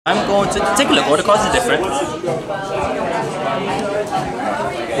I'm going to take a look. All the cards are different.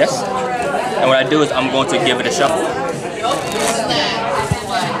 Yes. And what I do is I'm going to give it a shuffle.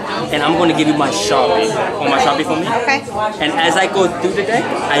 And I'm going to give you my Sharpie. Hold my Sharpie for me. Okay. And as I go through the deck,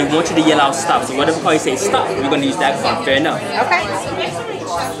 I want you to yell out stop. So whatever card you say stop, we're going to use that card. Fair enough. Okay.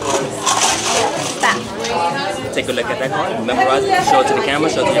 Stop. Take a look at that card. Memorize it. Show it to the camera.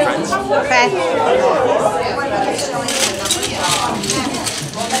 Show it to your friends. Okay.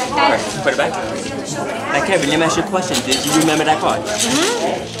 Alright, put it back. Now, Kevin, let me ask you a question. Did you remember that card?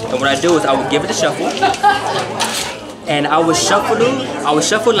 Mm-hmm. And what I do is I would give it a shuffle. And I would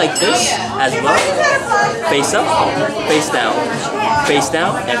shuffle like this as well. Face up, face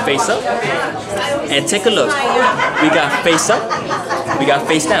down, and face up. And take a look. We got face up, we got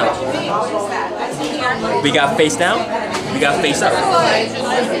face down. We got face down, we got face up.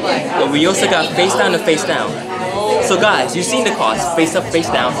 But we also got face down and face down. So guys, you've seen the cards. Face up, face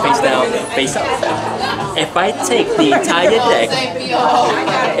down, face up. If I take the entire deck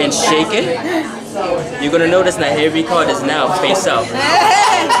and shake it, you're gonna notice that every card is now face up.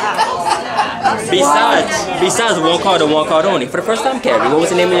 Besides one card and one card only. For the first time, Carrie, what was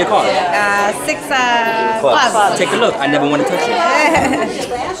the name of your card? Six clubs. Take a look. I never want to touch it.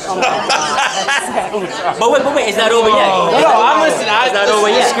 But wait, it's not over yet. No, I'm listening. It's not over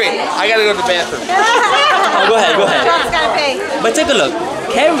yet. It's great. I gotta go to the bathroom. Oh, go ahead. Gotta pay. But take a look.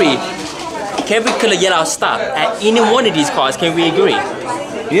 Carrie could have yelled out stop at any one of these cards. Can we agree?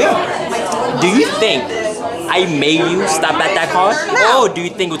 Yeah. Do you think I made you stop at that card? No. Or do you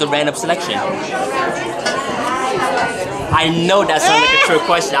think it was a random selection? I know that sounds like a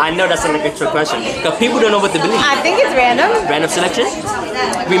trick question. Because people don't know what to believe. I think it's random. Random selection?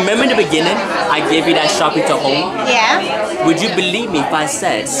 Remember in the beginning, I gave you that Sharpie to hold? Yeah. Would you believe me if I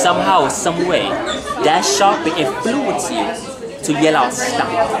said somehow, some way, that Sharpie influenced you to yell out stop?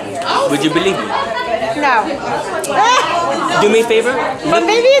 Would you believe me? No. Do me a favor. But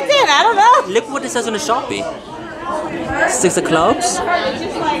maybe it did. I don't know. Look what it says on the Sharpie. 6 of clubs.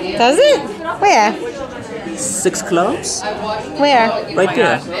 Does it? Where? 6 clubs. Where? Right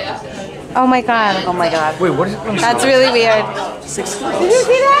there. Oh my god. Oh my god. Wait, what is it? That's really weird. 6 clubs. Did you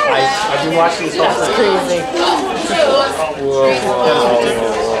see that? I've been watching this all Crazy.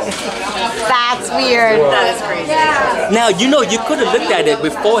 That's weird. That is crazy. Now, you know, you could have looked at it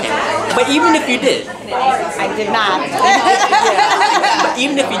beforehand. But even if you did. I did not. But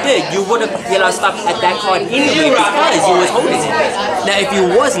even if you did, you would have yelled out stop at that card anyway because you was holding it. Now, if you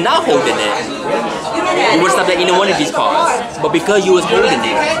was not holding it, you would have stopped at any one of these cards. But because you was holding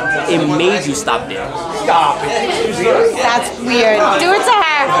it, it made you stop there. Stop it. That's weird. Do it to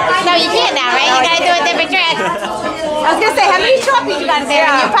her. No, you can't now, right? You gotta do a different trick. I was gonna say, how many Sharpies you got there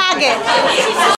in your pocket?